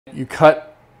You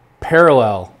cut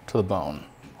parallel to the bone.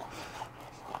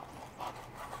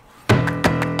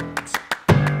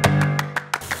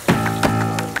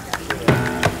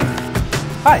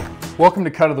 Hi, welcome to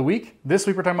Cut of the Week. This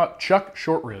week we're talking about chuck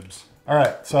short ribs. All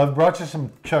right, so I've brought you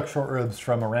some chuck short ribs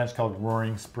from a ranch called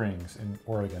Roaring Springs in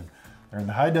Oregon. They're in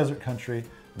the high desert country,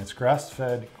 and it's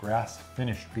grass-fed,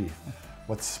 grass-finished beef.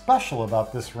 What's special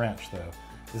about this ranch, though,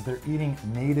 is they're eating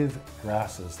native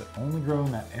grasses that only grow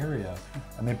in that area,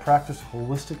 and they practice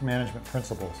holistic management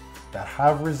principles that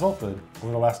have resulted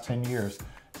over the last 10 years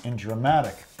in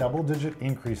dramatic double-digit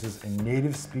increases in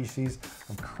native species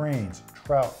of cranes,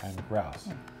 trout, and grouse.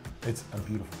 It's a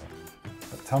beautiful thing.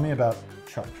 But tell me about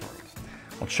chuck short ribs.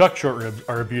 Well, chuck short ribs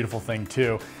are a beautiful thing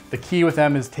too. The key with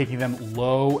them is taking them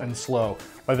low and slow.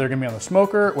 Whether they're gonna be on the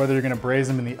smoker, whether you're gonna braise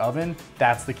them in the oven,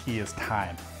 that's the key, is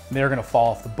time. They're gonna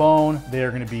fall off the bone,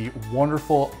 they're gonna be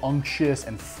wonderful, unctuous,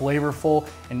 and flavorful,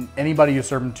 and anybody you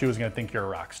serve them to is gonna think you're a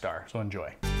rock star, so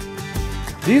enjoy.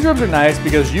 These ribs are nice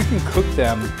because you can cook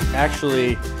them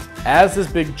actually as this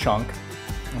big chunk,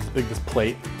 this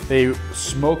plate. They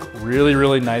smoke really,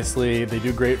 really nicely. They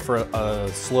do great for a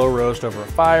slow roast over a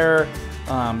fire.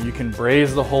 You can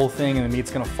braise the whole thing and the meat's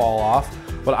gonna fall off.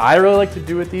 What I really like to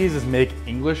do with these is make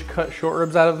English cut short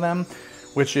ribs out of them,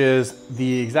 which is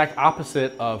the exact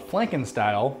opposite of flanken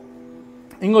style.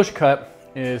 English cut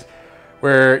is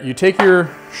where you take your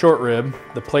short rib,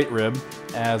 the plate rib,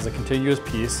 as a contiguous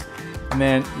piece, and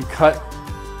then you cut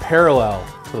parallel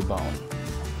to the bone.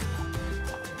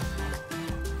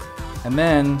 And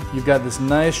then you've got this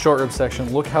nice short rib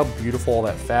section. Look how beautiful all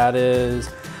that fat is.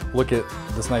 Look at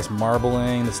this nice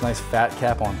marbling, this nice fat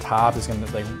cap on top is gonna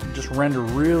just render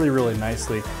really, really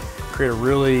nicely. Create a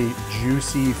really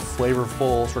juicy,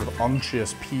 flavorful, sort of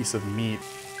unctuous piece of meat.